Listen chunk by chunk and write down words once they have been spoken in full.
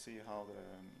see how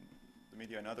the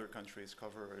media in other countries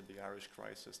cover the Irish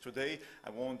crisis. Today,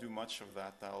 I won't do much of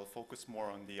that. I'll focus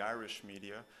more on the Irish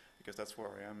media because that's where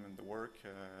I am in the work,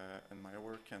 in my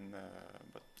work,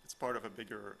 but it's part of a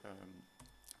bigger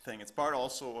thing. It's part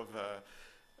also of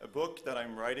a book that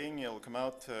I'm writing. It'll come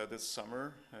out this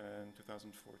summer in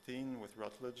 2014 with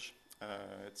Routledge.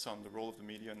 It's on the role of the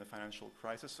media in the financial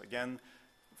crisis. Again,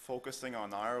 focusing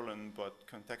on Ireland, but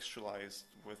contextualized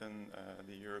within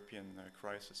the European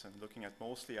crisis and looking at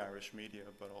mostly Irish media,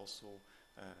 but also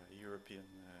European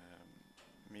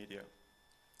media.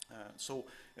 So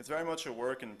it's very much a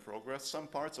work in progress. Some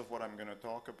parts of what I'm going to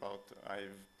talk about,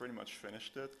 I've pretty much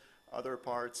finished it. Other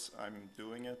parts, I'm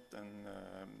doing it, and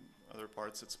other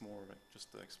parts, it's more like just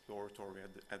exploratory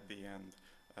at the end.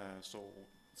 So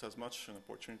it's as much an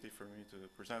opportunity for me to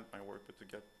present my work, but to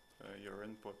get your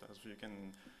input. As you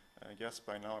can guess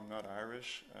by now, I'm not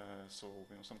Irish, so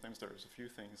sometimes there's a few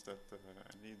things that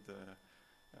I need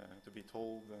to be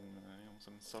told, and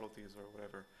some subtleties or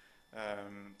whatever.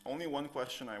 Only one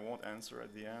question I won't answer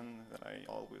at the end that I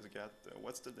always get: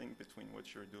 what's the link between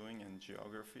what you're doing and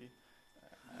geography?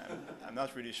 I'm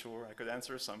not really sure. I could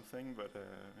answer something, but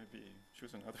maybe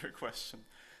choose another question.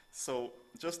 So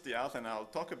just the outline. I'll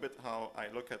talk a bit how I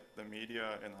look at the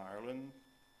media in Ireland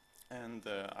and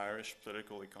the Irish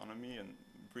political economy in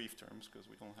brief terms, because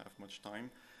we don't have much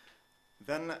time.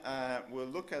 Then we'll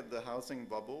look at the housing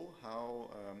bubble, how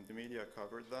the media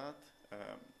covered that.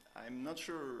 I'm not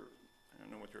sure, I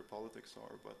don't know what your politics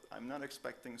are, but I'm not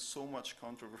expecting so much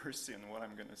controversy in what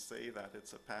I'm going to say that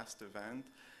it's a past event.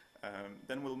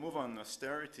 Then we'll move on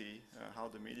austerity, how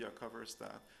the media covers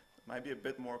that. Might be a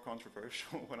bit more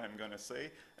controversial what I'm going to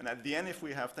say. And at the end, if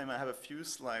we have time, I have a few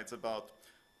slides about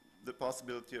the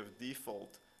possibility of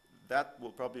default. That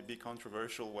will probably be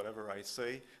controversial, whatever I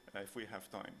say, if we have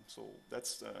time. So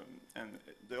that's, and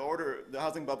the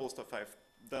housing bubble stuff, I've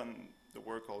done the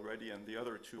work already, and the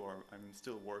other two I'm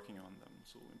still working on them.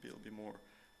 So maybe it'll be more,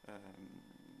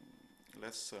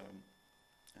 less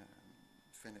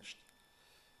finished.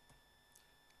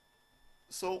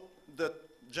 So the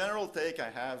general take I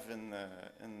have in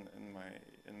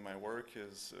my work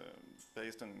is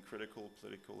based on critical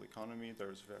political economy.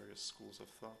 There's various schools of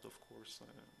thought, of course.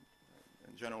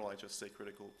 In general, I just say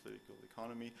critical political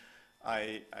economy.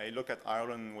 I look at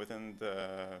Ireland within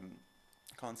the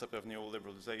concept of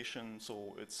neoliberalization,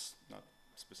 so it's not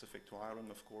specific to Ireland,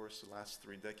 of course. The last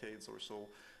 3 decades or so,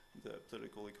 the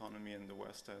political economy in the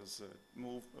West has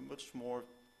moved much more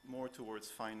towards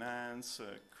finance,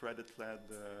 credit-led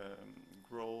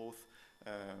growth,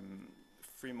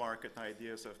 free market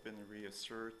ideas have been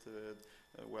reasserted,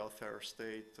 welfare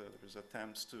state, there's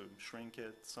attempts to shrink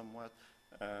it somewhat.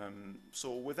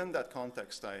 So within that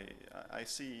context, I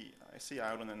see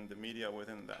Ireland and the media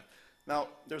within that. Now,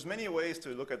 there's many ways to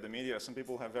look at the media. Some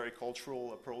people have very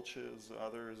cultural approaches,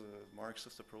 others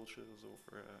Marxist approaches,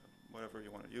 or whatever you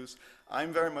want to use.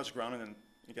 I'm very much grounded in,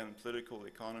 again, political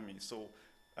economy. So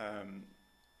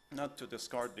not to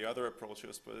discard the other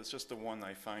approaches, but it's just the one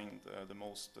I find the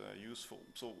most useful.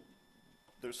 So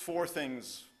there's 4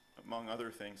 things, among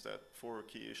other things, 4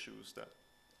 key issues that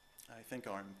I think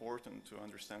are important to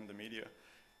understand the media,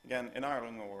 again, in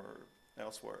Ireland or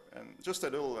elsewhere. And just a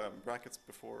little brackets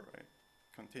before I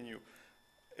continue.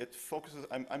 It focuses,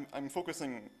 I'm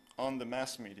focusing on the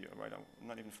mass media, right? I'm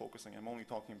not even focusing, I'm only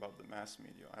talking about the mass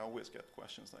media. I always get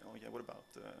questions like, oh yeah, what about,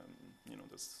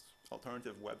 this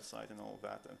alternative website and all of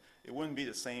that? And it wouldn't be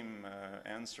the same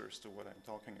answers to what I'm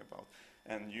talking about.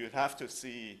 And you'd have to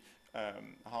see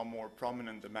how more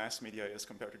prominent the mass media is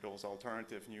compared to those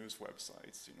alternative news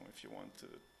websites, if you want to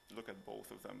look at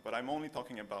both of them. But I'm only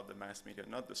talking about the mass media,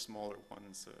 not the smaller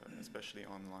ones, especially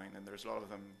online. And there's a lot of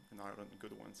them in Ireland,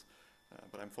 good ones.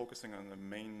 But I'm focusing on the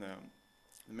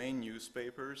main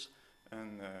newspapers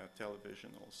and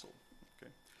television also.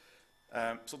 Okay.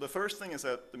 So the first thing is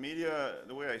that the media,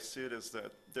 the way I see it, is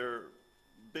that they're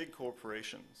big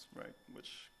corporations, right?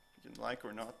 Which you can like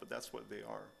or not, but that's what they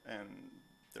are. And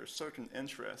there's certain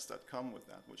interests that come with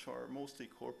that, which are mostly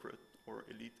corporate or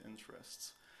elite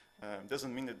interests.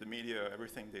 Doesn't mean that the media,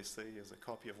 everything they say is a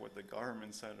copy of what the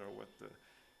government said or what the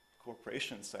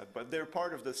corporation said, but they're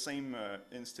part of the same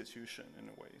institution in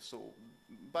a way. So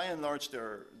by and large,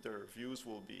 their views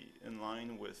will be in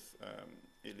line with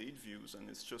elite views, and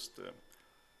it's just,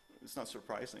 it's not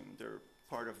surprising. They're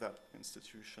part of that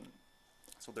institution.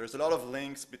 So there's a lot of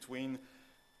links between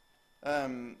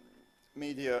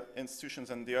media institutions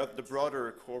and the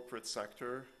broader corporate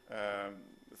sector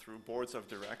through boards of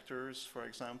directors, for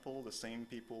example. The same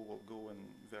people will go in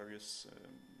various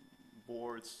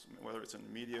boards, whether it's in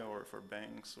media or for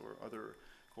banks or other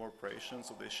corporations.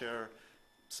 So they share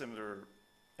similar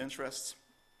interests.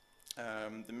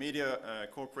 The media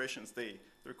corporations,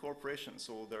 they're corporations,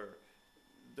 so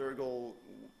their goal,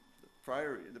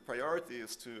 the priority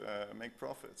is to make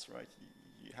profits, right?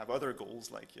 You have other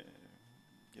goals like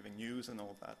giving news and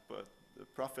all that, but the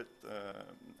profit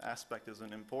aspect is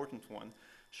an important one.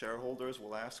 Shareholders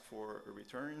will ask for a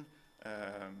return.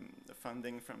 The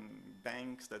funding from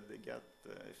banks that they get,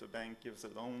 if the bank gives a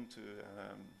loan to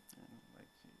like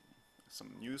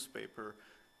some newspaper,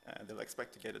 they'll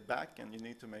expect to get it back, and you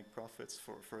need to make profits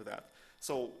for that.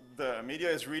 So the media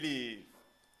is really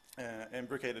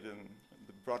imbricated in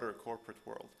the broader corporate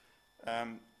world.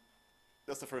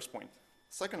 That's the first point.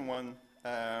 Second one,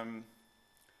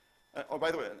 oh,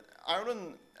 by the way,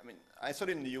 Ireland, I mean, I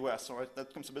studied in the US, so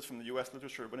that comes a bit from the US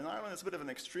literature, but in Ireland it's a bit of an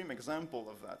extreme example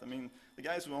of that. I mean, the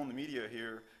guys who own the media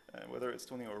here, whether it's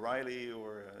Tony O'Reilly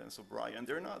or O'Brien,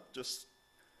 they're not just,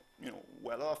 you know,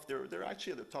 well off, they're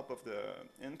actually at the top of the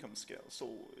income scale.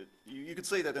 So you could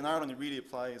say that in Ireland it really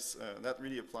applies, that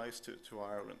really applies to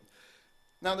Ireland.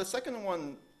 Now the second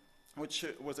one, which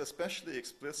was especially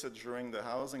explicit during the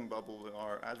housing bubble,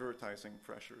 are advertising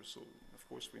pressures. So of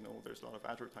course we know there's a lot of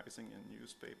advertising in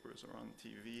newspapers or on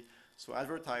TV. So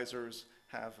advertisers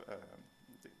have,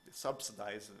 they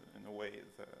subsidize in a way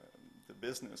the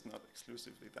business, not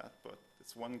exclusively that, but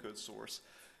it's one good source.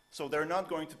 So they're not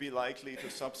going to be likely to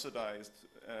subsidize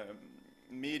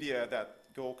media that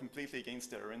go completely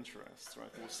against their interests,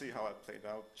 right? We'll see how it played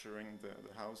out during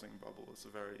the housing bubble. It's a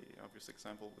very obvious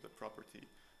example with the property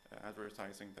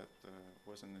advertising that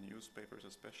was in the newspapers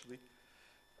especially.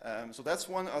 So that's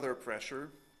one other pressure,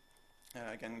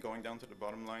 again going down to the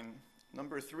bottom line.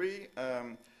 Number three,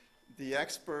 the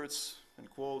experts and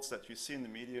quotes that you see in the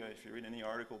media, if you read any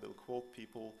article, they'll quote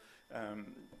people.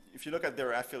 If you look at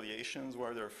their affiliations,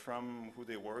 where they're from, who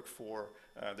they work for,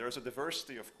 there's a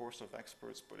diversity, of course, of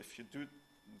experts, but if you do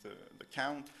the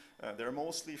count, they're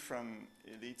mostly from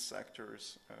elite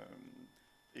sectors,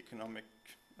 economic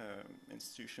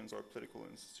institutions or political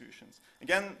institutions.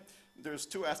 Again, there's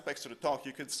two aspects to the talk.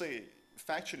 You could say,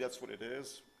 factually, that's what it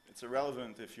is. It's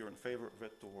irrelevant if you're in favor of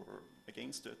it or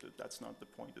against it. That's not the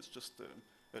point. It's just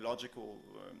a logical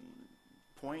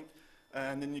point.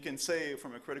 And then you can say,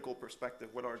 from a critical perspective,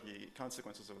 what are the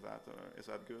consequences of that? Is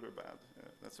that good or bad?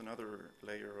 That's another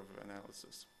layer of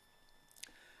analysis.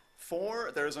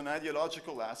 Four, there's an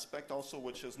ideological aspect also,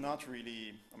 which is not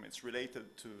really, I mean, it's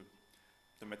related to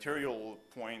the material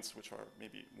points, which are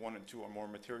maybe one and two or more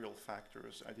material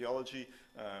factors. Ideology,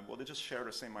 well, they just share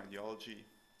the same ideology,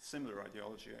 similar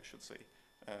ideology, I should say,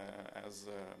 as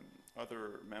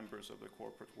other members of the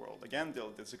corporate world. Again,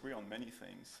 they'll disagree on many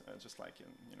things, just like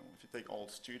in, you know, if you take all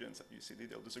students at UCD,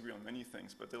 they'll disagree on many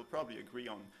things, but they'll probably agree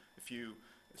on a few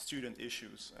student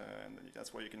issues, and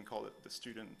that's why you can call it the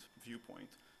student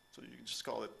viewpoint. So you can just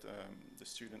call it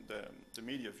the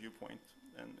media viewpoint,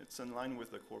 and it's in line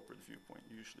with the corporate viewpoint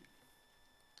usually.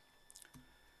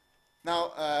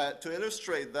 Now, to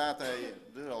illustrate that, I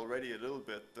did already a little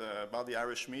bit about the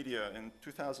Irish media. In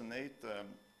 2008,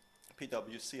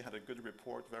 PwC had a good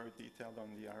report, very detailed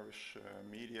on the Irish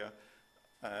media.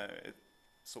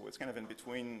 So it's kind of in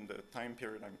between the time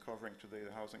period I'm covering today,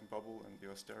 the housing bubble, and the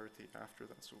austerity after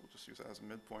that, so we'll just use that as a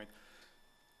midpoint.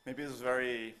 Maybe this is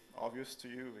very obvious to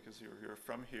you because you're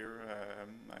from here.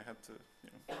 I had to,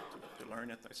 you know, to learn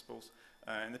it, I suppose.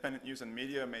 Independent news and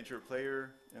media, major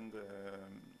player in the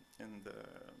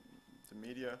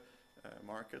media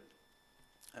market.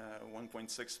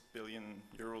 1.6 billion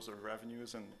euros of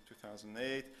revenues in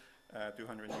 2008.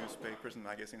 200 newspapers and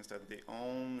magazines that they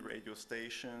own, radio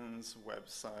stations,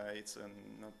 websites, and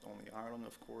not only Ireland,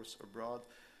 of course, abroad.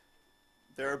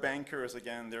 They're bankers,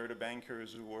 again, they're the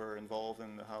bankers who were involved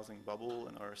in the housing bubble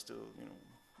and are still, you know,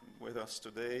 with us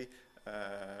today.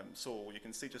 So you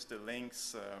can see just the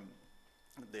links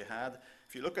they had.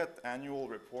 If you look at annual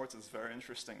reports, it's very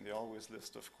interesting. They always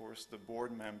list, of course, the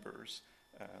board members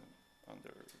on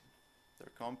their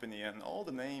company, and all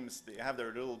the names, they have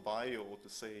their little bio to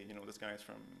say, you know, this guy's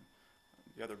from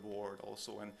the other board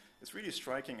also. And it's really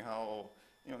striking how,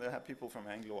 you know, they have people from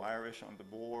Anglo-Irish on the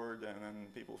board, and then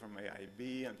people from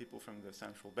AIB, and people from the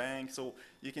central bank. So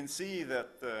you can see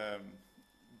that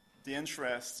the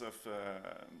interests of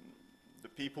the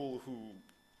people who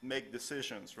make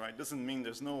decisions, right, doesn't mean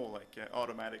there's no like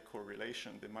automatic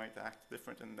correlation. They might act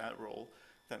different in that role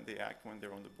than they act when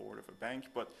they're on the board of a bank,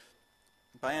 but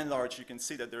by and large, you can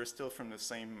see that they're still from the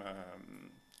same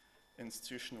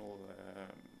institutional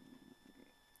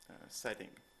setting.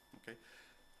 Okay.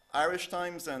 Irish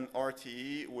Times and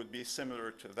RTE would be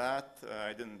similar to that.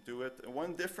 I didn't do it.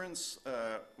 One difference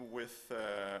with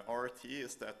RTE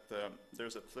is that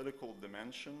there's a political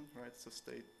dimension, right? It's a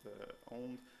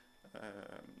state-owned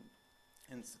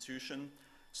institution.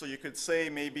 So you could say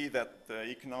maybe that the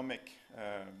economic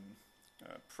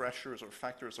pressures or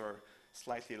factors are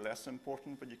slightly less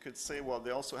important, but you could say, well,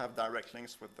 they also have direct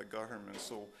links with the government.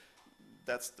 So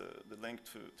that's the link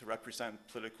to represent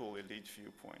political elite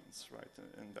viewpoints, right,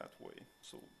 in that way.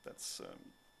 So that's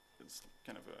it's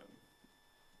kind of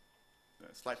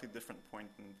a slightly different point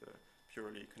than the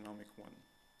purely economic one.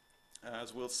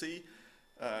 As we'll see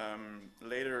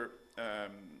later,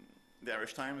 the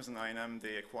Irish Times and INM,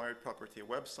 they acquired property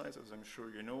websites, as I'm sure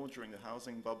you know, during the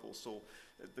housing bubble. So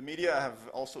the media have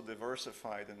also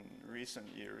diversified in recent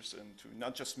years into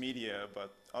not just media,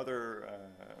 but other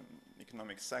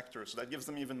economic sectors. So that gives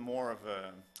them even more of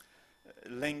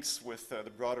links with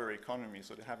the broader economy.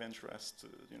 So they have interest,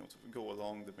 you know, to go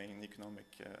along the main economic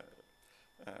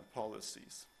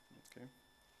policies. Okay,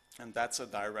 and that's a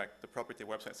direct. The property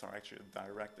websites are actually a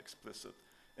direct, explicit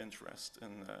interest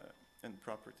in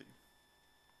property.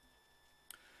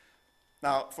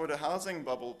 Now, for the housing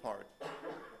bubble part,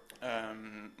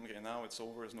 okay, now it's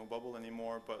over, there's no bubble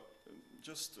anymore, but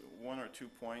just one or 2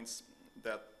 points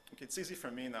that, okay, it's easy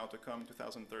for me now to come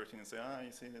 2013 and say,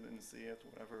 you see it, didn't see it,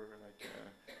 whatever, like,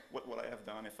 what would I have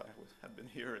done if I had been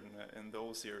here in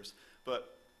those years?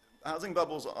 But housing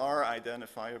bubbles are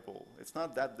identifiable. It's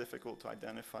not that difficult to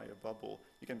identify a bubble.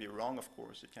 You can be wrong, of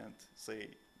course. You can't say,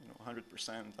 you know,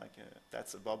 100% like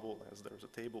that's a bubble, as there's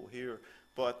a table here.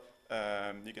 But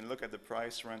you can look at the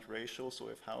price-rent ratio. So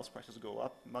if house prices go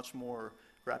up much more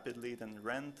rapidly than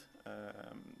rent,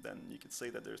 then you could say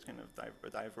that there's kind of a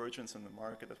divergence in the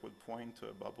market that would point to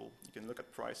a bubble. You can look at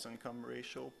price-income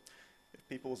ratio. If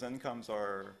people's incomes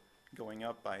are going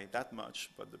up by that much,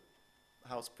 but the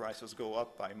house prices go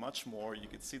up by much more, you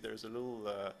could see there's a little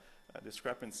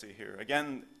discrepancy here.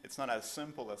 Again, it's not as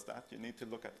simple as that. You need to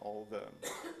look at all the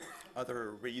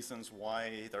other reasons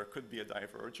why there could be a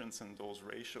divergence in those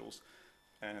ratios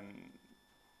and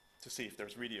to see if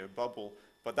there's really a bubble.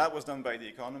 But that was done by The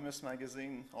Economist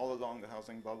magazine all along the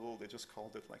housing bubble. They just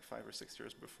called it like 5 or 6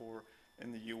 years before.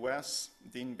 In the US,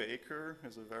 Dean Baker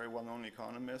is a very well-known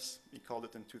economist. He called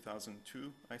it in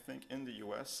 2002, I think, in the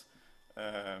US.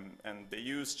 And they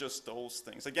use just those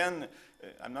things. Again,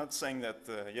 I'm not saying that,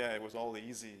 yeah, it was all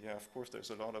easy. Yeah, of course, there's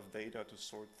a lot of data to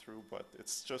sort through, but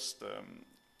it's just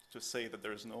to say that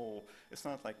there's no, it's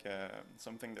not like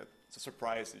something that's a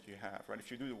surprise that you have, right? If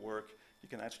you do the work, you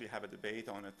can actually have a debate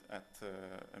on it at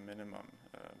a minimum,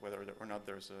 whether or not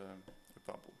there's a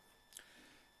bubble.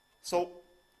 So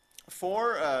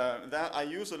for that, I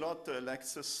use a lot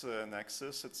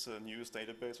LexisNexis. It's a news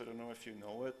database. I don't know if you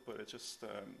know it, but it just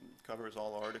covers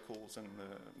all articles in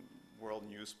the world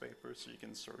newspapers, so you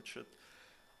can search it.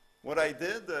 What I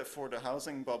did for the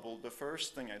housing bubble, the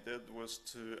first thing I did was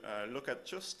to look at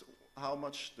just how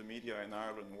much the media in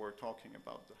Ireland were talking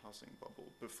about the housing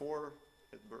bubble before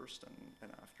it burst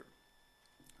and after.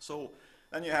 So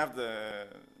then you have the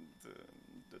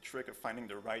trick of finding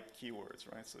the right keywords,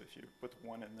 right? So if you put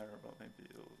one in there, well, maybe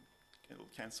it'll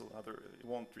cancel other, it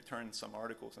won't return some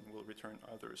articles and will return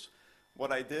others.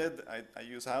 What I did, I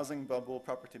used housing bubble,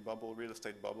 property bubble, real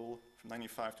estate bubble from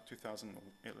 95 to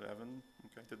 2011.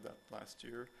 Okay, I did that last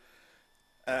year.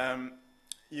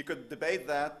 You could debate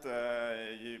that.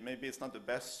 Maybe it's not the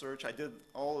best search. I did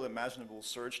all imaginable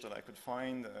search that I could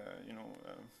find, you know,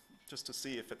 just to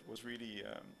see if it was really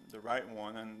the right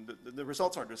one, and the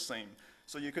results are the same.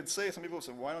 So you could say, some people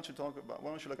say, why don't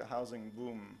you look at housing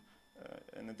boom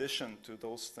in addition to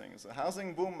those things? A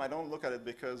housing boom, I don't look at it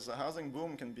because a housing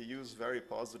boom can be used very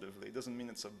positively. It doesn't mean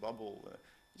it's a bubble.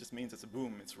 It just means it's a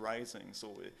boom, it's rising.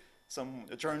 So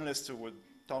a journalist who would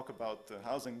talk about the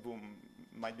housing boom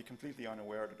might be completely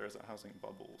unaware that there's a housing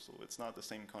bubble, so it's not the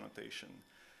same connotation.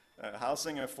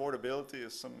 Housing affordability,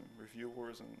 as some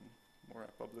reviewers and more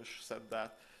I published said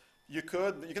that, you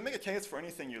can make a case for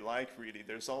anything you like, really.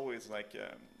 There's always like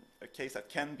a case that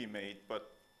can be made, but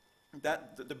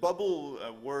the bubble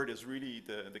word is really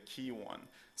the key one.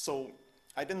 So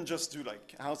I didn't just do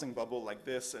like housing bubble like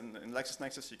this. In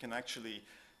LexisNexis, you can actually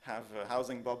have a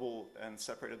housing bubble and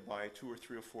separated by 2 or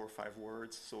 3 or 4 or 5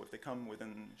 words. So if they come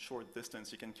within short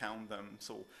distance, you can count them.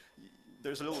 So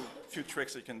there's a few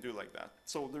tricks that you can do like that.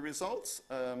 So the results,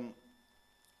 that's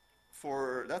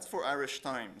for Irish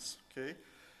Times, okay?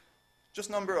 Just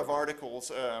number of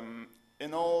articles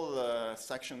in all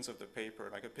sections of the paper,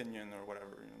 like opinion or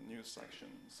whatever, news section.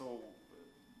 So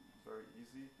very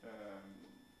easy.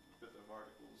 Bit of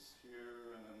articles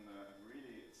here, and then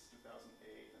really it's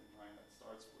 2008 and 9. That's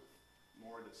starts with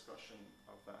more discussion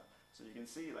of that. So you can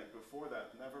see, like before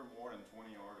that, never more than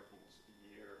 20 articles a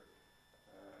year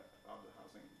about the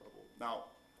housing bubble. Now,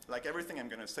 like everything I'm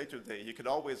going to say today, you could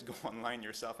always go online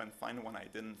yourself and find one I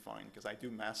didn't find, because I do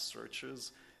mass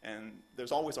searches, and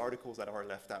there's always articles that are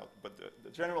left out. But the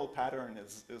general pattern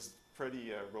is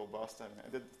pretty robust. I mean, I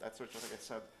did that search, like I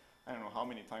said, I don't know how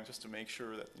many times, just to make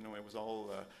sure that it was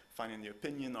all finding the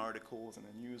opinion articles and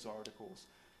the news articles.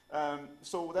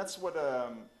 So that's what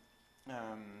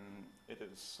it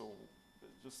is. So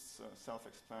just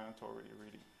self-explanatory,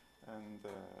 really. And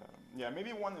yeah,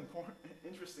 maybe one important,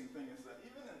 interesting thing is that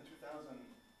even in 2000,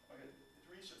 okay, it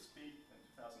reached its peak in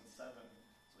 2007.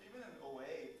 So even in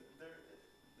 '08,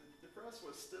 the press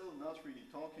was still not really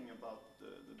talking about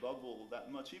the bubble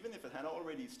that much, even if it had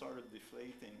already started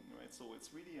deflating, right? So it's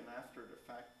really an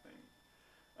after-the-fact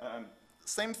thing.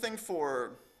 Same thing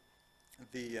for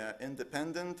the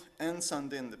Independent and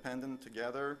Sunday Independent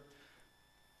together.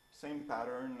 Same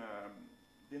pattern.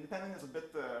 The Independent is a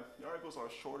bit, the articles are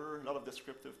shorter, a lot of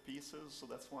descriptive pieces, so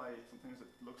that's why sometimes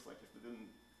it looks like if they didn't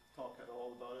talk at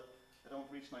all about it. They don't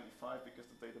reach 95 because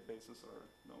the databases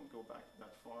don't go back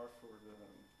that far for the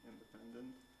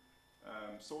Independent.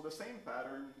 So the same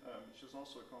pattern, which is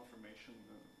also a confirmation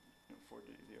for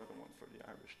the other one, for the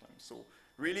Irish Times. So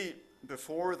really,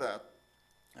 before that,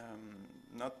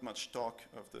 not much talk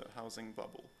of the housing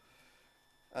bubble.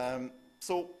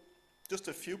 So just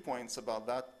a few points about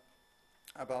that,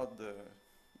 about the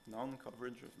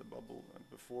non-coverage of the bubble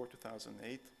before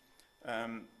 2008.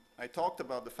 I talked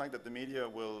about the fact that the media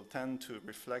will tend to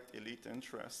reflect elite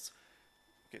interests.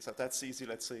 Okay, so that's easy.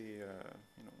 Let's say,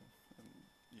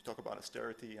 you talk about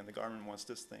austerity and the government wants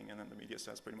this thing, and then the media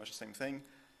says pretty much the same thing.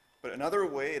 But another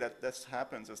way that this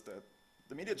happens is that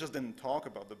the media just didn't talk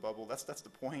about the bubble. That's the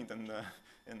point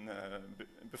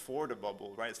before the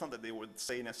bubble, right? It's not that they would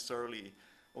say necessarily,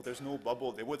 oh, there's no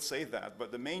bubble. They would say that,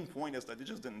 but the main point is that they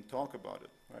just didn't talk about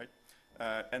it,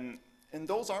 right? And in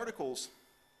those articles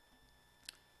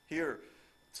here,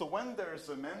 so when there's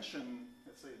a mention,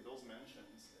 let's say those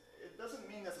mentions, it doesn't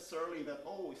mean necessarily that,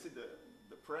 oh, we see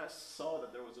the press saw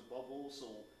that there was a bubble, so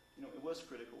it was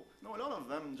critical. No, a lot of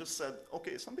them just said,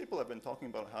 okay, some people have been talking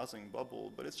about a housing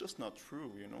bubble, but it's just not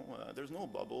true, there's no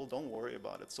bubble, don't worry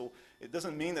about it. So it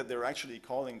doesn't mean that they're actually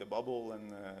calling the bubble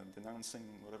and denouncing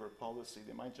whatever policy.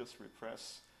 They might just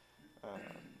repress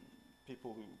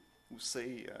people who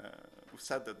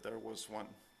said that there was one.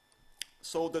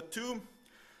 So the two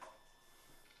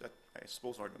that I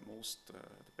suppose are the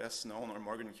best known are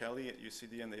Morgan Kelly at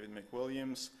UCD and David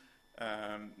McWilliams.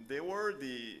 They were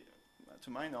to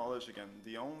my knowledge, again,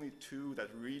 the only two that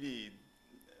really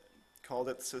called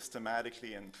it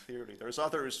systematically and clearly. There's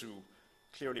others who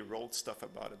clearly wrote stuff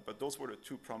about it, but those were the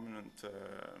two prominent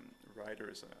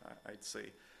writers, I'd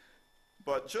say.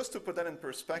 But just to put that in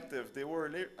perspective,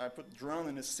 I put drowned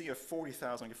in a sea of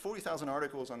 40,000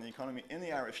 articles on the economy in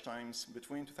the Irish Times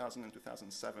between 2000 and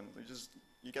 2007.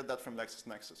 You get that from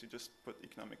LexisNexis. You just put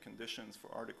economic conditions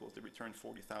for articles. They return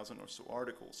 40,000 or so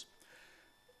articles.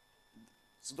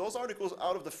 So those articles,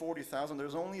 out of the 40,000,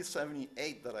 there's only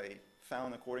 78 that I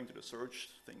found according to the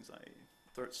searches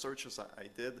I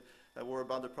did that were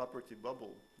about the property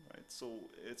bubble, right? So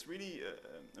it's really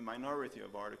a minority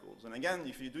of articles. And again,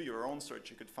 if you do your own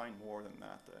search, you could find more than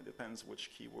that. It depends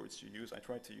which keywords you use. I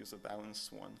tried to use a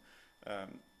balanced one,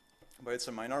 but it's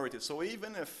a minority. So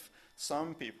even if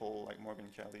some people, like Morgan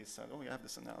Kelly, said, oh, you have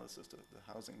this analysis of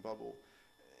the housing bubble,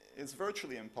 it's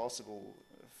virtually impossible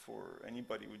for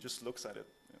anybody who just looks at it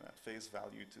at face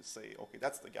value to say, okay,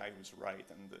 that's the guy who's right,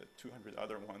 and the 200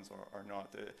 other ones are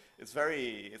not. It's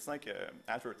like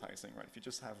advertising, right? If you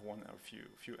just have one or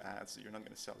a few ads, you're not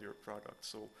going to sell your product.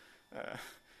 So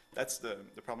that's the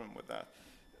problem with that.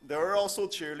 There are also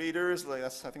cheerleaders, like I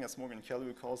think that's Morgan Kelly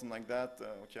who calls them like that.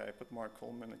 Okay, I put Mark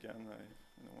Coleman again.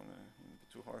 I don't want to be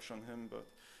too harsh on him, but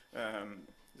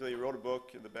so he wrote a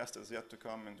book, The Best Is Yet to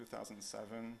Come, in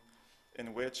 2007,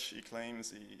 in which he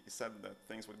claims he said that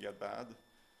things would get bad,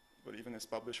 but even his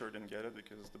publisher didn't get it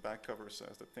because the back cover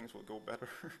says that things will go better.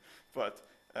 But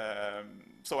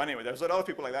so anyway, there's a lot of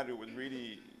people like that who would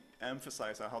really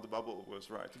emphasize how the bubble was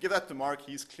right. To give that to Mark,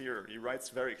 he's clear. He writes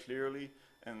very clearly.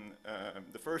 And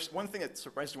one thing that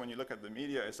surprised you when you look at the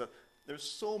media is that there's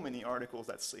so many articles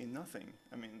that say nothing.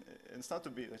 I mean, it's not to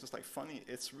be just like funny.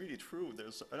 It's really true.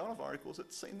 There's a lot of articles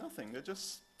that say nothing. They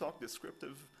just talk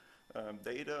descriptive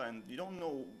data, and you don't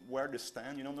know where to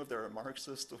stand. You don't know if they're a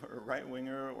Marxist or a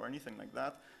right-winger or anything like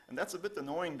that. And that's a bit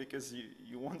annoying because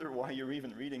you wonder why you're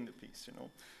even reading the piece,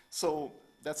 So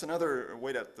that's another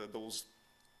way that those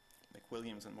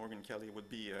McWilliams and Morgan Kelly would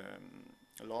be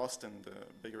lost in the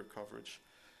bigger coverage.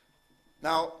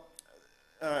 Now,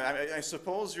 I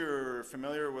suppose you're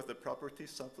familiar with the property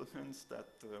supplements that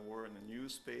were in the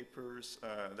newspapers.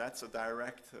 That's a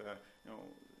direct,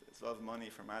 it's a lot of money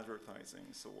from advertising.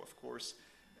 So of course,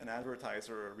 an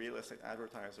advertiser, a real estate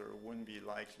advertiser, wouldn't be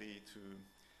likely to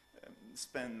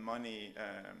spend money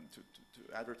to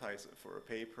advertise for a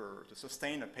paper, to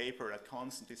sustain a paper that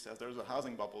constantly says there's a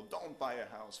housing bubble, don't buy a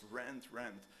house, rent,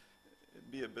 rent. It'd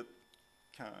be a bit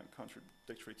kind of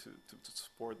contradictory to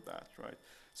support that, right?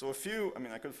 So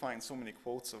I could find so many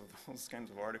quotes of those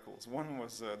kinds of articles. One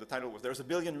was, the title was, "There's a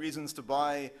billion reasons to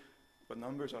buy, but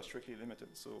numbers are strictly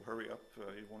limited, so hurry up,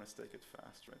 you want to stake it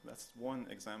fast," right? That's one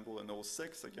example in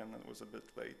 '06, again, that was a bit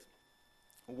late.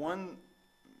 One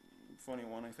funny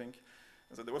one, I think,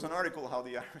 is that there was an article how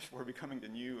the Irish were becoming the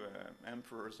new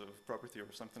emperors of property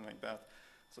or something like that.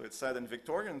 So it said in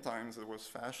Victorian times it was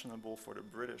fashionable for the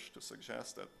British to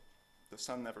suggest that the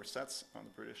sun never sets on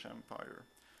the British Empire.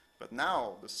 But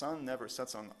now the sun never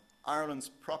sets on Ireland's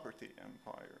property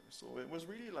empire. So it was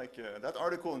really like, that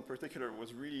article in particular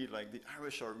was really like the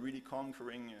Irish are really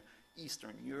conquering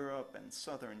Eastern Europe and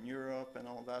Southern Europe and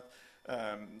all that.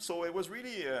 So it was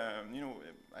really,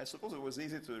 I suppose it was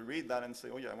easy to read that and say,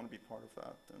 oh yeah, I want to be part of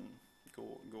that, and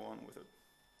go on with it.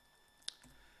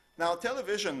 Now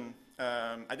television,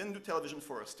 I didn't do television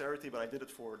for austerity, but I did it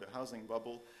for the housing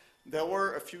bubble. There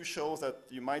were a few shows that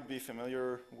you might be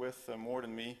familiar with more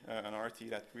than me on RT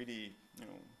that really,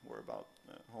 were about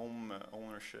home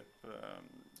ownership.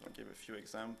 I'll give a few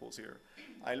examples here.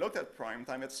 I looked at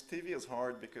primetime. TV is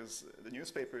hard because the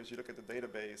newspapers, you look at the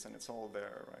database and it's all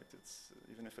there, right? It's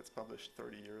even if it's published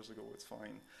 30 years ago, it's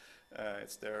fine.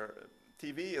 It's there.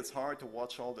 TV, it's hard to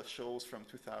watch all the shows from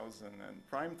 2000, and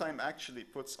primetime actually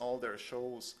puts all their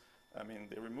shows. I mean,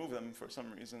 they remove them for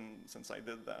some reason since I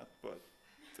did that, but.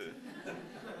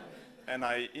 And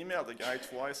I emailed the guy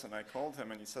twice, and I called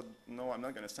him, and he said, "No, I'm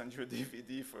not going to send you a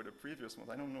DVD for the previous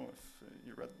ones." I don't know if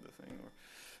you read the thing,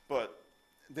 but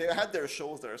they had their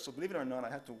shows there. So believe it or not, I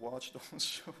had to watch those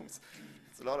shows.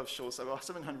 It's a lot of shows, about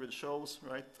 700 shows,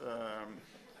 right?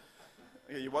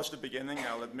 Yeah, you watch the beginning.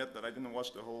 I'll admit that I didn't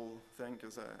watch the whole thing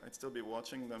because I'd still be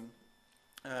watching them.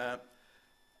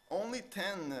 Only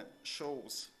 10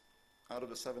 shows out of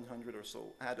the 700 or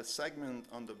so had a segment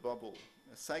on the bubble.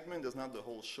 A segment is not the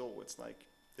whole show. It's like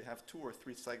they have 2 or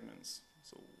 3 segments.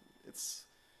 So it's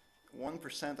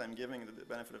 1% I'm giving the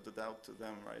benefit of the doubt to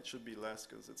them, right? It should be less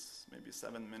because it's maybe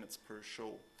 7 minutes per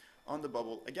show on the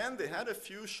bubble. Again, they had a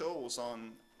few shows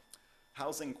on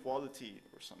housing quality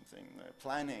or something,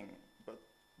 planning, but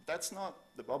that's not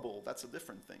the bubble. That's a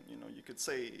different thing. You could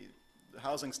say the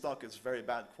housing stock is very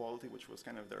bad quality, which was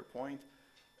kind of their point,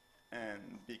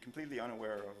 and be completely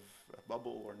unaware of a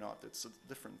bubble or not. It's a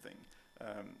different thing.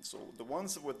 So the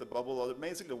ones with the bubble are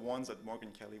basically the ones that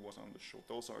Morgan Kelly was on the show.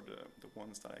 Those are the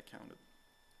ones that I counted.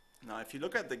 Now, if you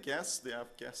look at the guests, they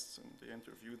have guests and they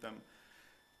interview them.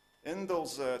 In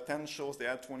those 10 shows, they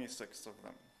had 26 of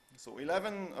them. So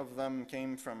 11 of them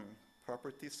came from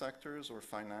property sectors or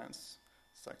finance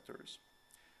sectors.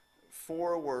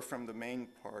 4 were from the main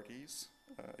parties,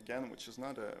 again, which is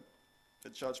not a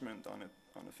judgment on it,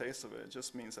 on the face of it. It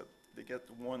just means that they get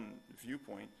one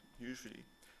viewpoint, usually.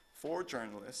 4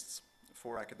 journalists,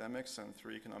 4 academics, and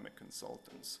 3 economic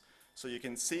consultants. So you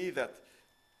can see that,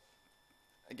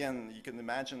 again, you can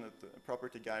imagine that the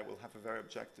property guy will have a very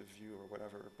objective view or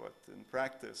whatever, but in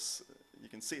practice, you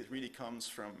can see it really comes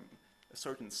from a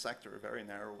certain sector, a very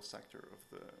narrow sector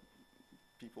of the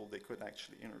people they could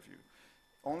actually interview.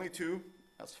 Only 2,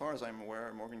 as far as I'm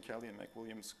aware, Morgan Kelly and Mike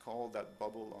Williams, called that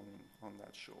bubble on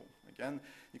that show. Again,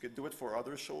 you could do it for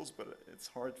other shows, but it's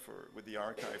hard with the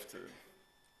archive to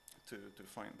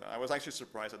find that. I was actually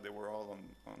surprised that they were all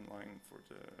online for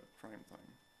the prime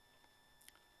time.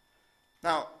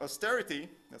 Now, austerity,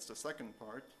 that's the second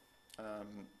part.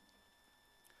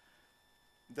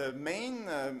 The main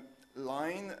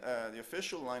line, the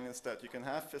official line, is that you can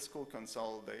have fiscal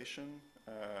consolidation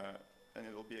and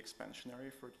it will be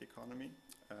expansionary for the economy,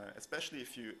 especially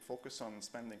if you focus on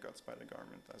spending cuts by the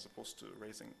government as opposed to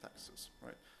raising taxes,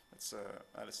 right? That's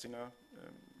Alessina,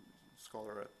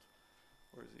 scholar at,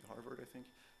 where is he, Harvard, I think,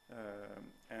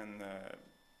 and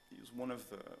he's one of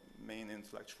the main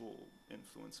intellectual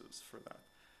influences for that.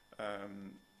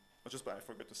 I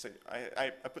forgot to say, I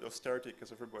put austerity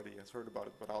because everybody has heard about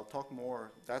it, but I'll talk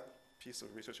more, that piece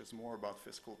of research is more about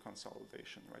fiscal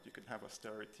consolidation, right? You could have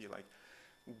austerity like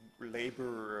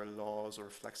labor laws or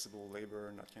flexible labor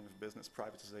and that kind of business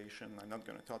privatization. I'm not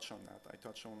going to touch on that. I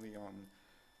touch only on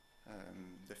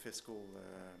the fiscal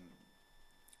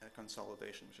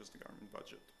consolidation, which is the government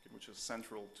budget, okay, which is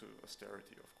central to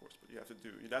austerity, of course. But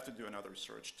you'd have to do another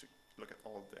search to look at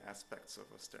all the aspects of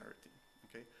austerity.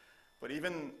 Okay, but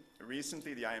even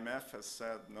recently, the IMF has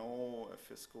said no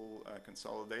fiscal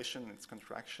consolidation. It's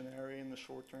contractionary in the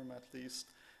short term, at least,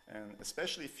 and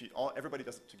especially if everybody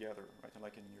does it together, right?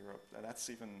 Like in Europe, that's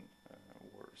even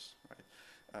worse, right?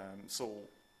 So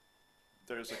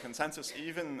there's a consensus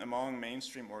even among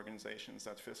mainstream organizations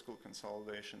that fiscal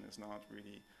consolidation is not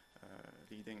really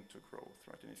leading to growth,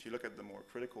 right? And if you look at the more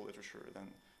critical literature,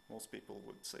 then most people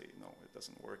would say, no, it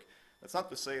doesn't work. That's not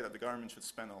to say that the government should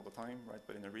spend all the time, right?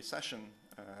 But in a recession,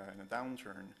 in a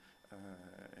downturn,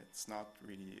 it's not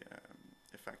really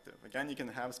effective. Again, you can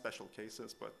have special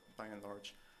cases, but by and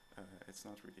large, it's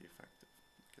not really effective.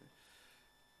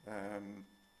 Okay.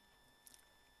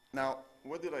 Now,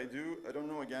 what did I do? I don't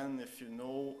know, again, if you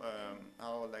know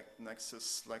how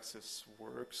Lexis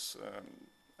works.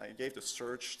 I gave the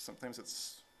search. Sometimes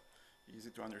it's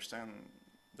easy to understand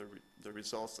the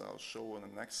results that I'll show on the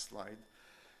next slide.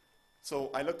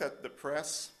 So I looked at the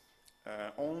press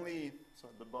only, so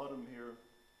at the bottom here,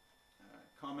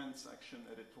 comment section,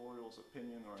 editorials,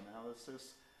 opinion, or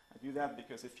analysis. I do that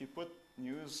because if you put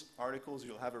news articles,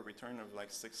 you'll have a return of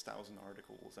like 6,000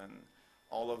 articles, and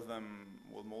all of them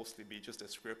will mostly be just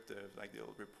descriptive, like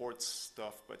they'll report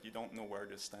stuff, but you don't know where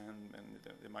they stand, and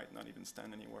they might not even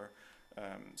stand anywhere.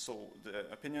 So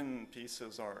the opinion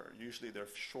pieces are usually, they're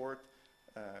short,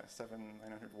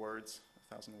 900 words,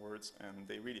 1,000 words, and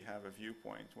they really have a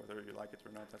viewpoint. Whether you like it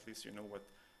or not, at least you know what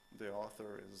the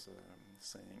author is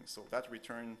saying. So that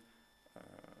returned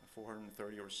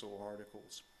 430 or so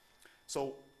articles.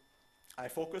 So I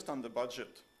focused on the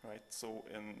budget, right? So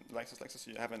in LexisNexis,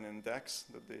 you have an index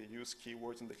that they use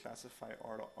keywords and they classify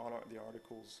the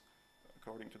articles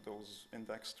according to those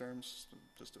index terms,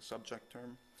 just a subject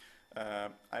term.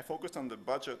 I focused on the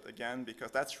budget again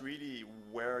because that's really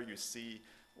where you see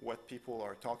what people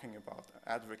are talking about,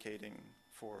 advocating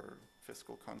for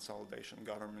fiscal consolidation,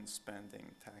 government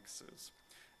spending, taxes.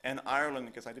 And Ireland,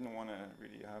 because I didn't want to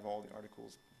really have all the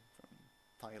articles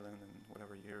from Thailand and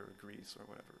whatever year, Greece or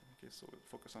whatever. Okay, so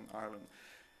focus on Ireland.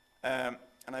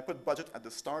 And I put budget at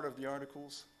the start of the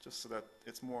articles, just so that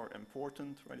it's more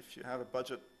important, right? If you have a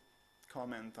budget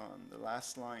comment on the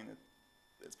last line,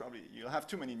 it's probably, you'll have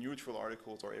too many neutral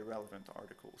articles or irrelevant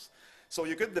articles. So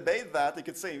you could debate that. You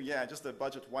could say, yeah, just the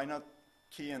budget, why not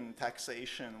key in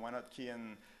taxation? Why not key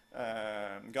in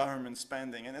government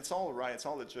spending? And it's all right, it's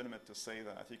all legitimate to say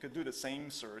that. You could do the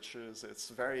same searches. It's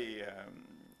very,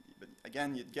 but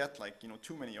again, you'd get like,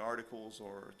 too many articles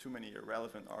or too many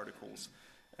irrelevant articles.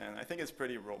 And I think it's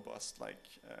pretty robust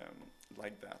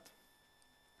like that.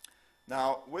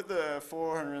 Now, with the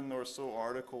 400 or so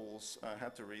articles, I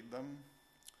had to read them,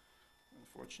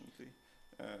 unfortunately.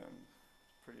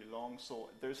 Pretty long. So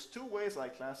there's two ways I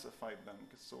classified them.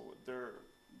 So they're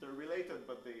related,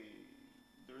 but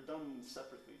they're done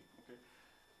separately. Okay.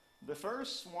 The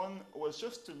first one was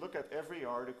just to look at every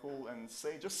article and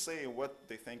just say what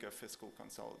they think of fiscal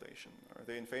consolidation. Are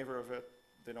they in favor of it?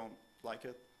 They don't like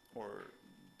it, or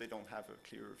they don't have a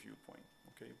clear viewpoint.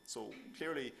 Okay. So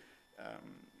clearly,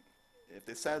 if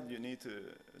they said you need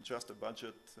to adjust the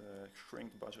budget,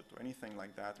 shrink the budget, or anything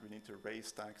like that, we need to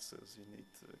raise taxes, you need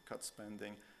to cut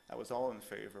spending, I was all in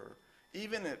favor.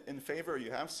 Even in favor,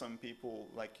 you have some people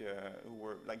like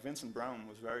Vincent Brown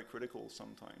was very critical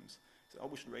sometimes. He said, oh,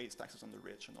 we should raise taxes on the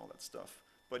rich and all that stuff.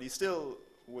 But he still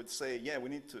would say, yeah, we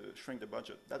need to shrink the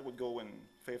budget. That would go in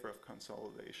favor of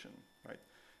consolidation, right?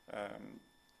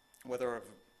 Whether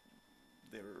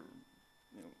they're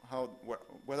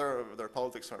whether their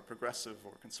politics are progressive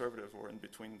or conservative or in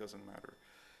between doesn't matter.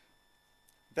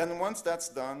 Then once that's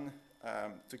done,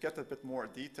 to get a bit more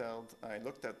detailed, I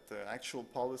looked at the actual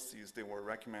policies they were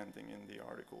recommending in the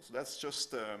article. So that's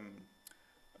just, an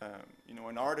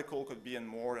article could be in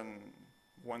more than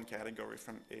one category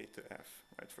from A to F,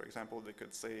 right? For example, they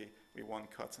could say we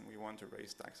want cuts and we want to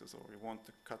raise taxes, or we want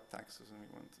to cut taxes and we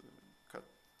want to cut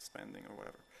spending or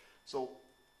whatever. So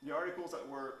the articles that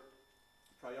were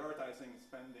prioritizing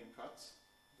spending cuts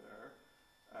there,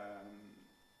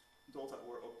 those that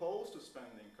were opposed to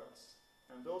spending cuts,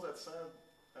 and those that said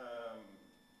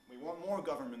we want more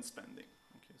government spending.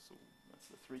 Okay, so that's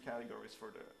the three categories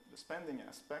for the spending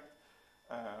aspect.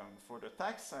 For the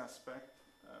tax aspect,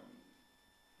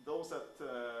 those that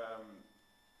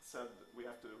said we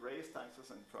have to raise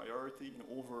taxes and priority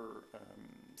over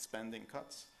spending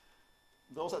cuts.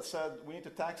 Those that said we need to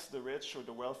tax the rich or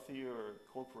the wealthy or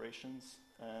corporations,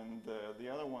 and the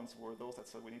other ones were those that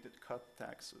said we need to cut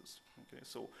taxes. Okay,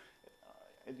 so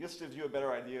it just gives you a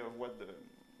better idea of what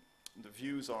the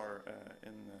views are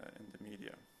in the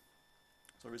media.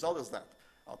 So the result is that.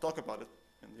 I'll talk about it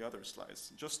in the other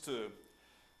slides. Just to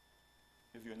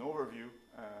give you an overview.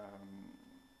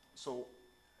 So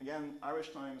again, Irish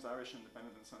Times, Irish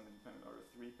Independent, and Sunday Independent are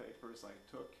the three papers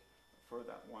I took for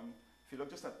that one. If you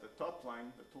look just at the top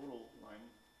line, the total line,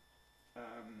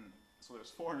 so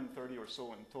there's 430 or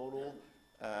so in total.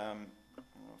 I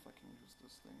don't know if I can use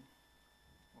this thing.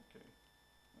 Okay,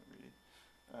 not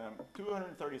really.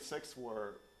 236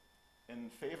 were in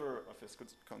favor of fiscal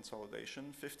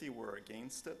consolidation, 50 were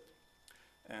against it,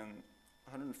 and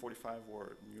 145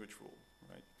 were neutral,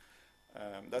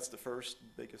 right? That's the first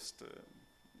biggest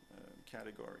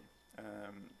category.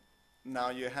 Now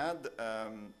you had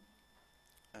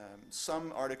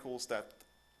some articles that,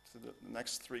 so the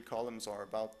next three columns are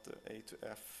about the A to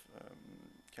F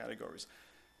categories.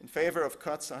 In favor of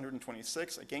cuts,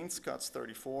 126, against cuts,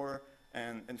 34,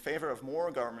 and in favor of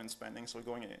more government spending, so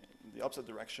going in the opposite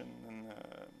direction and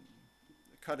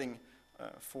cutting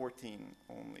 14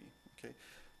 only, okay?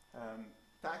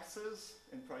 Taxes,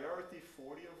 in priority,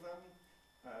 40 of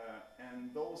them,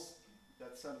 and those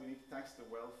that said we need to tax the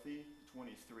wealthy,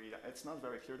 23. It's not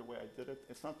very clear the way I did it.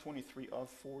 It's not 23 of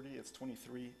 40, it's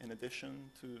 23 in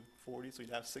addition to 40, so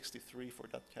you'd have 63 for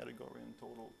that category in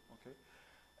total, okay?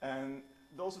 And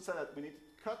those who said that we need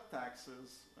to cut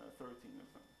taxes, 13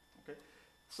 of them, okay?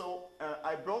 So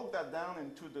I broke that down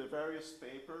into the various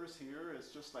papers here.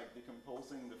 It's just like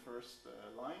decomposing the first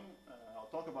line. I'll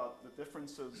talk about the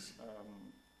differences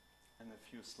in a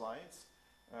few slides.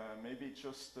 Maybe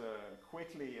just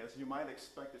quickly, as you might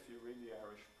expect if you read the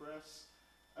Irish press,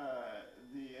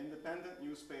 the independent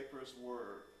newspapers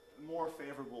were more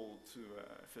favorable to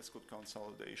fiscal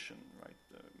consolidation, right,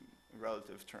 in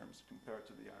relative terms compared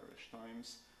to the Irish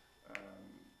Times.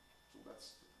 So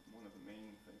that's one of the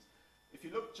main things. If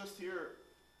you look just here,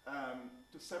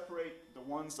 to separate the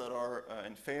ones that are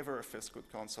in favor of fiscal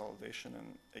consolidation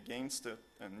and against it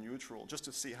and neutral, just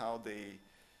to see how they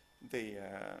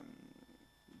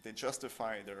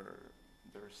justify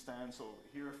their stand. So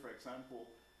here, for example,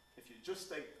 if you just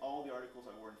take all the articles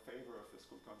that were in favor of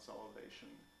fiscal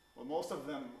consolidation, well, most of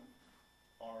them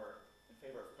are in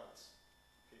favor of cuts,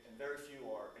 okay? And very few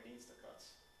are against the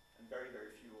cuts, and very,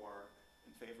 very few are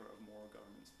in favor of more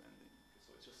government spending. Okay?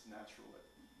 So it's just natural that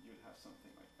you'd have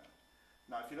something like that.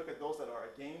 Now, if you look at those that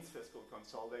are against fiscal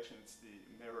consolidation, it's the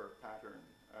mirror pattern.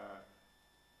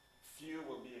 Few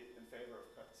will be in favor of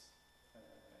cuts,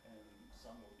 and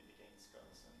some will be against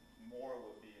cuts, and more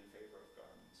will be in favor of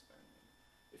government spending.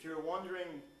 If you're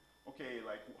wondering, okay,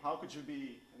 like how could you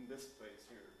be in this place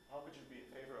here? How could you be in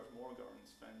favor of more government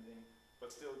spending,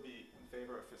 but still be in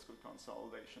favor of fiscal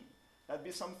consolidation? That'd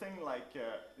be something like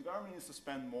the government needs to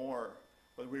spend more,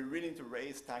 but we're really need to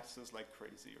raise taxes like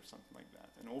crazy or something like that.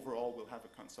 And overall, we'll have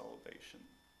a consolidation,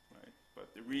 right?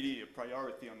 But really a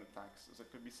priority on the taxes. It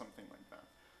could be something like that.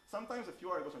 Sometimes a few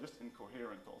articles are just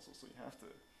incoherent also, so you have to.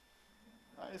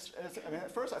 I mean,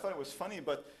 at first I thought it was funny,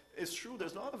 but it's true.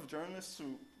 There's a lot of journalists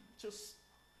who just,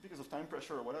 because of time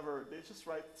pressure or whatever, they just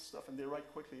write stuff and they write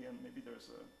quickly, and maybe there's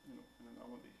a an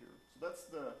anomaly here. So that's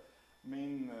the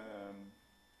main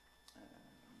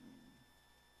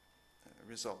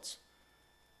results.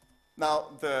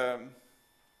 Now the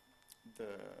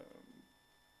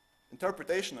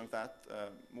interpretation of that,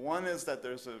 one is that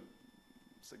there's a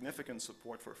significant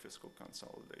support for fiscal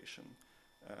consolidation.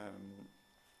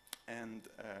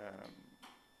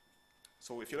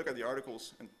 So if you look at the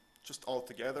articles and just all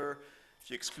together, if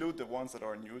you exclude the ones that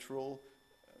are neutral,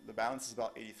 the balance is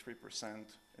about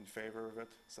 83% in favor of it,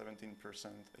 17%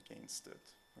 against it,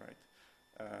 right?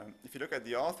 If you look at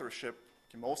the authorship,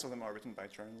 okay, most of them are written by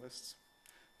journalists.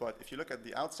 But if you look at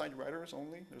the outside writers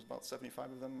only, there's about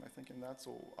 75 of them, I think, in that.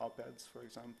 So op-eds, for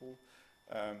example.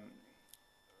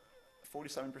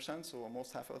 47%, so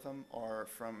almost half of them, are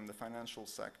from the financial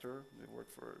sector. They work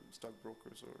for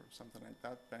stockbrokers or something like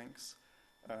that, banks,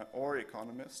 or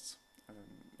economists,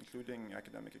 including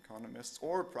academic economists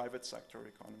or private sector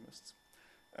economists.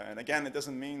 And again, it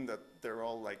doesn't mean that they're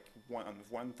all like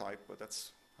one type, but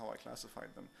that's how I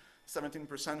classified them.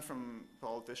 17% from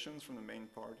politicians from the main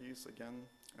parties, again,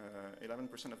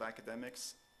 11% of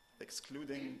academics,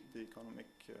 excluding the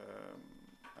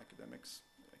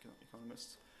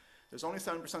economists. There's only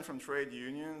 7% from trade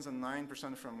unions and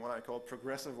 9% from what I call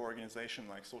progressive organization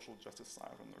like Social Justice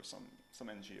Ireland or some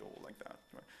NGO like that.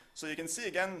 Right? So you can see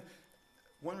again,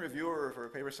 one reviewer for a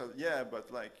paper said, yeah,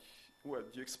 but like,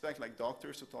 what, do you expect like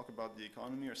doctors to talk about the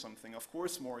economy or something? Of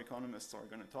course more economists are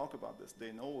going to talk about this,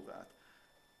 they know that.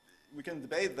 We can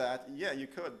debate that, yeah, you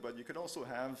could, but you could also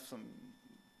have some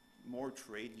more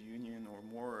trade union or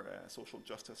more Social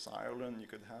Justice Ireland. You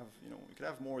could have, you could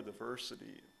have more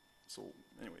diversity. So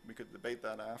anyway, we could debate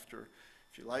that after,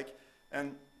 if you like.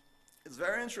 And it's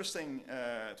very interesting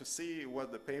to see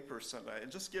what the paper said. I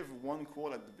just give one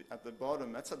quote at the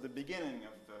bottom. That's at the beginning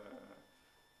of the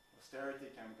austerity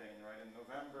campaign, right? In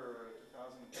November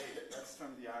 2008. That's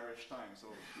from the Irish Times, so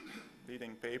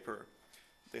leading paper.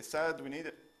 They said we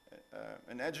need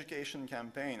an education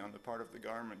campaign on the part of the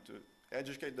government to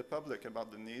educate the public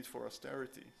about the need for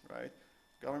austerity, right?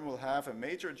 Government will have a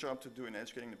major job to do in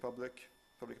educating the public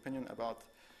opinion about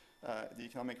the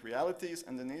economic realities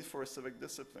and the need for civic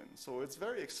discipline. So it's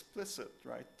very explicit,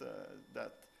 right,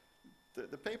 that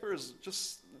the paper is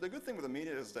just, the good thing with the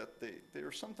media is that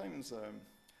they're sometimes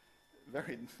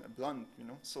very blunt, you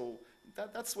know. So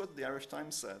that's what the Irish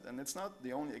Times said, and it's not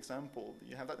the only example.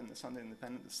 You have that in the Sunday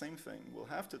Independent, the same thing. We'll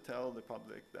have to tell the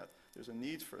public that there's a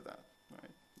need for that,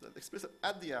 right? That explicit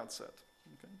at the outset,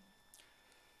 okay?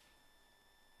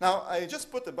 Now, I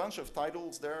just put a bunch of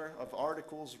titles there of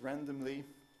articles randomly.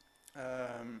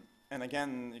 And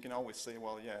again, you can always say,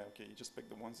 well, yeah, okay, you just picked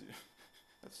the ones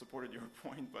that supported your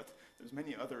point, but there's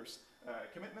many others.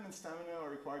 Commitment and stamina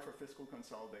are required for fiscal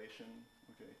consolidation.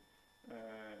 Okay.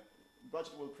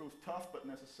 Budget will prove tough but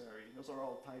necessary. Those are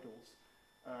all titles.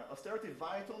 Austerity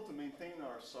vital to maintain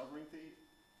our sovereignty.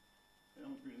 I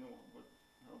don't really know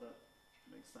how that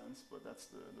makes sense, but that's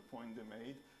the point they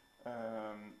made.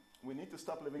 We need to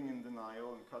stop living in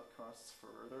denial and cut costs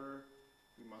further.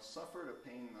 We must suffer the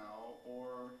pain now,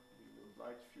 or we will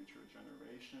blight future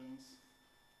generations.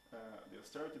 The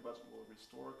austerity budget will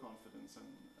restore confidence and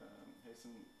hasten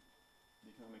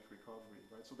the economic recovery,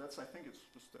 right? So that's, I think it's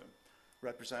just a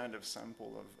representative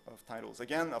sample of titles.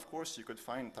 Again, of course, you could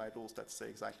find titles that say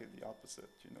exactly the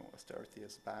opposite. You know, austerity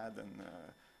is bad and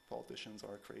politicians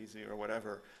are crazy or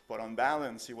whatever. But on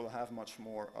balance, you will have much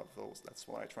more of those. That's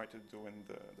what I try to do in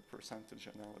the percentage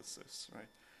analysis,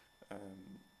 right?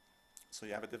 So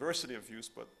you have a diversity of views,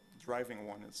 but driving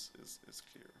one is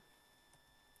clear.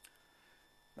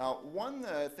 Now, one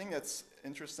thing that's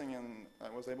interesting and I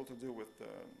was able to do with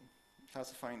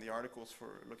classifying the articles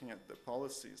for looking at the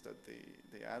policies that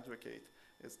they advocate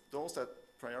is those that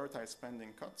prioritize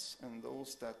spending cuts and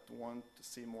those that want to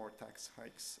see more tax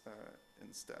hikes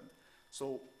instead.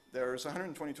 So there's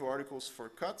 122 articles for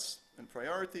cuts and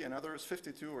priority and others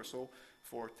 52 or so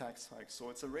for tax hikes. So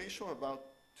it's a ratio about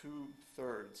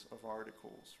 2/3 of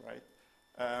articles, right?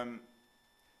 I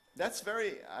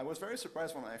was very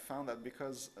surprised when I found that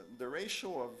because the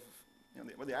ratio of, you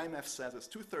know, what the IMF says is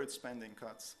 2/3 spending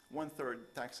cuts,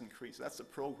 1/3 tax increase. That's the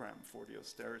program for the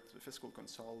austerity, the fiscal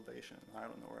consolidation in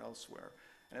Ireland or elsewhere.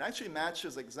 And it actually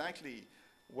matches exactly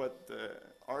what the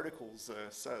articles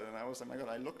said. And I was like, my God,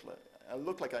 I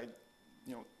look like I,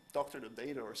 you know, doctored the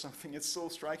data or something. It's so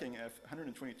striking.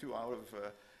 122 out of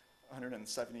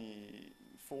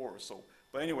 174 or so.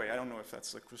 But anyway, I don't know if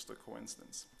that's just a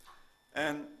coincidence.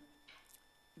 And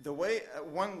the way,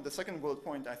 the second bullet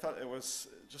point, I thought it was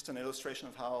just an illustration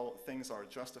of how things are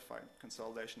justified.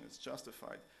 Consolidation is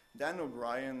justified. Dan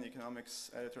O'Brien, the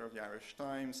economics editor of the Irish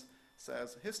Times,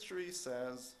 says, history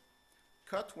says,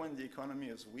 cut when the economy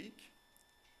is weak.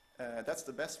 That's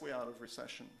the best way out of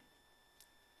recession.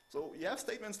 So you have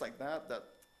statements like that that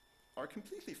are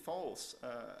completely false.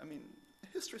 I mean,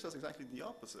 history says exactly the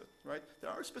opposite, right? There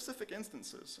are specific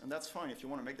instances, and that's fine. If you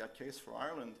want to make that case for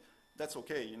Ireland, that's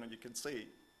okay. You know, you can say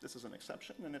this is an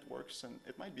exception and it works, and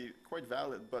it might be quite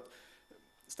valid. But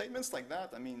statements like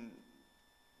that, I mean,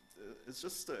 it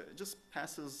just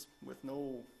passes with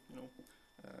no, you know,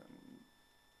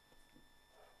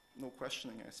 no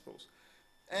questioning, I suppose.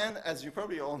 And as you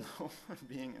probably all know,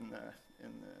 being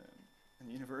in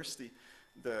university,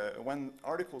 when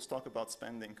articles talk about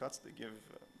spending cuts, they give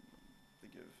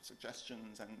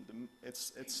suggestions, and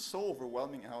it's so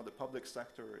overwhelming how the public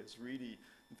sector is really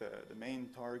the main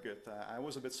target. I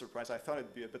was a bit surprised. I thought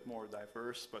it'd be a bit more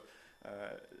diverse, but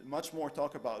much more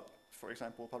talk about, for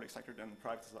example, public sector than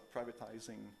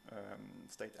privatizing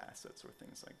state assets or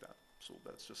things like that. So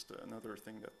that's just another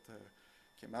thing that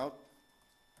came out.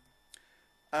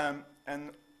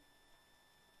 And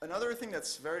another thing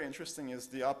that's very interesting is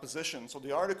the opposition. So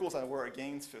the articles that were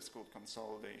against fiscal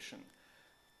consolidation,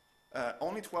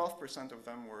 only 12% of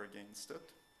them were against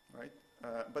it, right?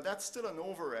 But that's still an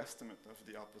overestimate of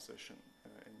the opposition,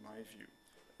 in my view.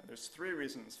 There's three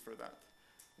reasons for that.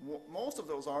 Most of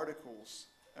those articles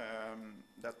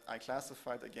that I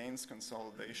classified against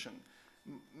consolidation,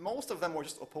 most of them were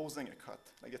just opposing a cut.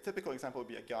 Like a typical example would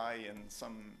be a guy in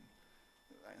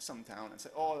some town and say,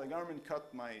 oh, the government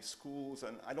cut my schools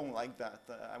and I don't like that.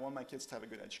 I want my kids to have a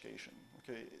good education.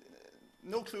 Okay,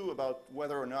 no clue about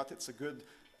whether or not it's a good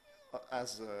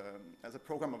as a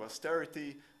program of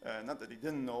austerity, not that he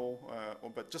didn't know,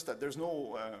 but just that there's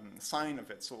no sign of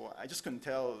it. So I just couldn't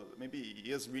tell, maybe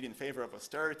he is really in favor of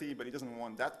austerity, but he doesn't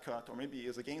want that cut, or maybe he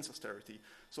is against austerity.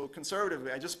 So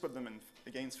conservatively, I just put them in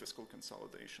against fiscal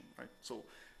consolidation, right? So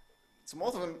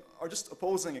most of them are just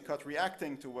opposing a cut,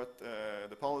 reacting to what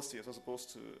the policy is, as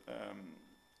opposed to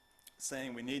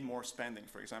saying we need more spending,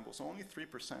 for example. So only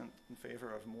 3% in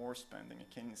favor of more spending,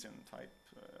 a Keynesian type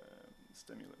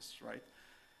stimulus, right?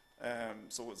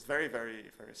 So it's very, very,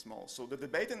 very small. So the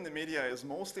debate in the media is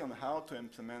mostly on how to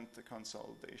implement the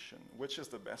consolidation, which is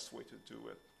the best way to do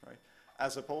it, right?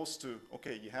 As opposed to,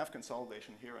 okay, you have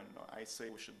consolidation here, and I say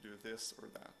we should do this or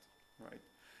that,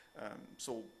 right?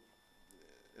 So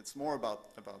it's more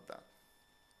about that.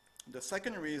 The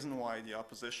second reason why the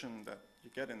opposition that you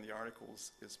get in the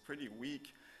articles is pretty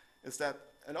weak is that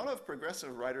a lot of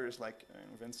progressive writers like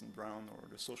Vincent Brown or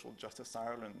the Social Justice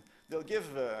Ireland, they'll give,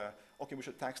 okay, we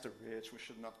should tax the rich, we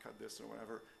should not cut this or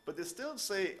whatever, but they still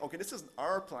say, okay, this is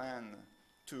our plan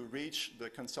to reach the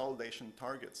consolidation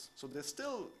targets. So they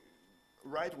still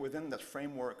write within that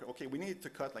framework, okay, we need to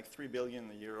cut like 3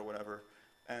 billion a year or whatever,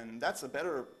 and that's a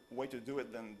better way to do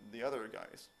it than the other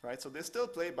guys, right? So they still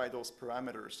play by those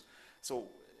parameters. So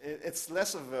it's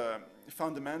less of a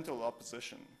fundamental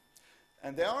opposition.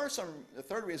 And there are the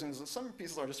third reason is that some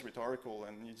pieces are just rhetorical,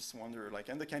 and you just wonder, like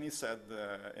Enda Kenny said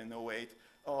in 08,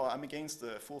 oh, I'm against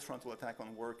the full frontal attack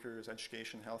on workers,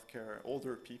 education, healthcare,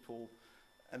 older people.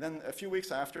 And then a few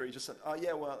weeks after, he just said, oh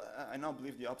yeah, well, I now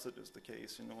believe the opposite is the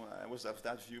case. You know, I was of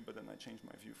that view, but then I changed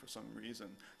my view for some reason.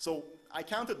 So I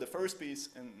counted the first piece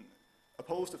and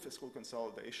opposed to fiscal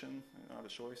consolidation, not a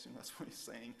choice, you know, that's what he's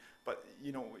saying. But,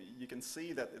 you know, you can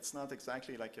see that it's not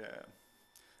exactly like a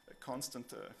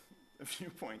constant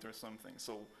viewpoint or something.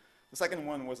 So the second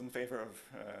one was in favor of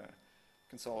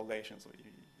consolidation, so he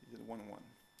did 1-1.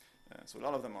 So a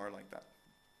lot of them are like that.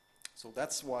 So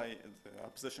that's why the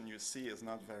opposition you see is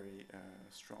not very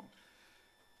strong.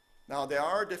 Now, there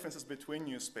are differences between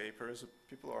newspapers.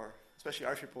 People are, especially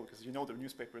Irish people, because you know the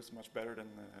newspapers much better than,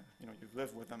 you know, you've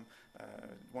lived with them,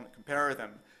 want to compare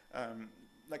them.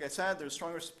 Like I said, there's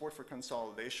stronger support for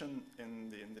consolidation in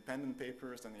the independent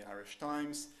papers than the Irish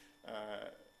Times.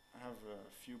 I have a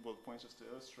few bullet points just to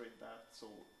illustrate that. So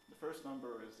the first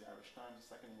number is the Irish Times,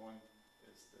 the second one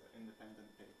is the independent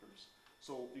papers.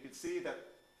 So you can see that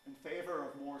in favor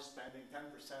of more spending,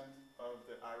 10% of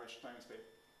the Irish Times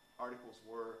articles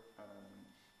were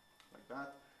like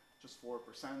that, just 4%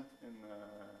 in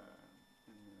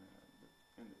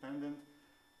independent.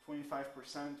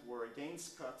 25% were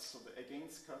against cuts, so the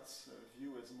against cuts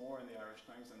view is more in the Irish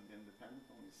Times than the independent,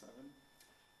 only 7.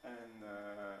 And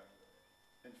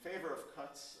in favor of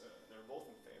cuts, they're both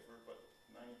in favor, but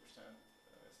 90%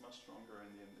 is much stronger in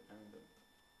the independent.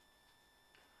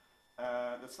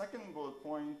 The second bullet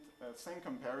point, same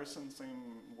comparison,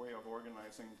 same way of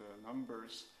organizing the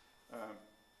numbers,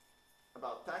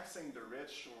 about taxing the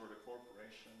rich or the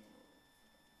corporation,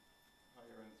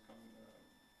 higher income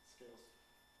scales.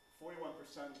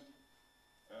 41%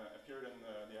 appeared in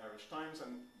the Irish Times,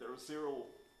 and there were 0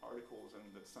 articles in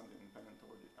the Sunday Independent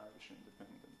or the Irish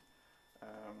Independent.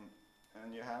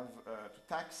 And you have to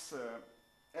tax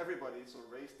everybody, so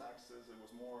raise taxes, it was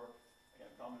more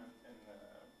prominent in the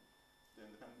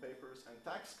independent papers, and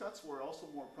tax cuts were also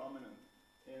more prominent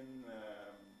in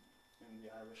the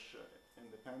Irish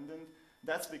Independent.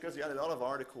 That's because you had a lot of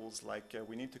articles like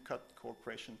we need to cut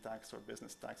corporation tax or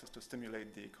business taxes to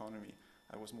stimulate the economy.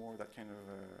 That was more that kind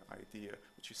of idea,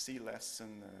 which you see less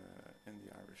in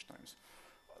the Irish Times.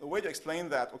 The way to explain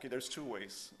that, okay, there's 2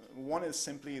 ways. One is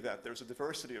simply that there's a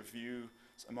diversity of views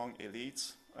among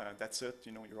elites. That's it.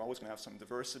 You know, you're always going to have some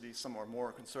diversity. Some are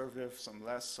more conservative, some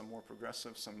less, some more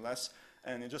progressive, some less.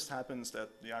 And it just happens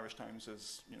that the Irish Times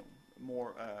is, you know,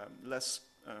 more less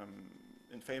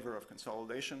in favor of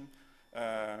consolidation.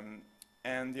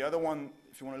 And the other one,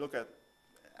 if you want to look at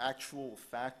actual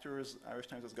factors, Irish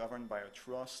Times is governed by a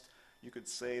trust. You could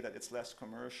say that it's less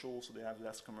commercial, so they have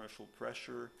less commercial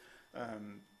pressure.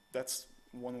 That's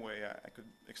one way I could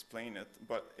explain it,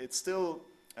 but it's still,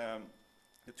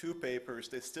 the 2 papers,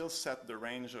 they still set the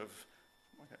range of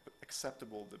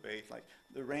acceptable debate, like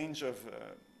the range of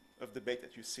debate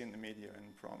that you see in the media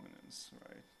in prominence,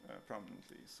 right,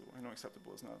 prominently. So I know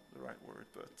acceptable is not the right word,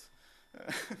 but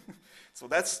so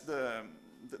that's the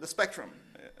spectrum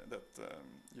that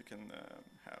you can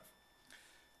have.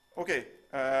 Okay,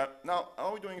 now how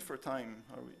are we doing for time?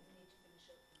 Are we?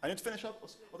 I need to finish up?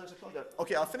 Oh, there's a clock there.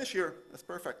 Okay, I'll finish here. That's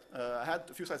perfect. I had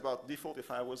a few slides about default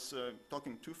if I was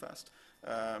talking too fast.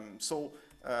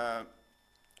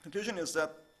 Conclusion is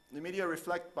that the media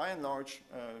reflect, by and large,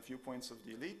 viewpoints of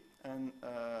the elite, And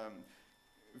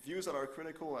views that are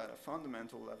critical at a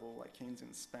fundamental level, like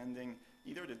Keynesian spending,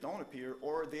 either they don't appear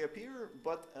or they appear,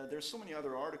 but there's so many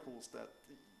other articles that,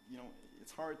 you know,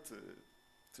 it's hard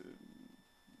to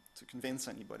convince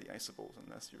anybody, I suppose,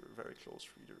 unless you're a very close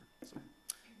reader. So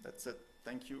that's it.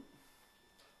 Thank you.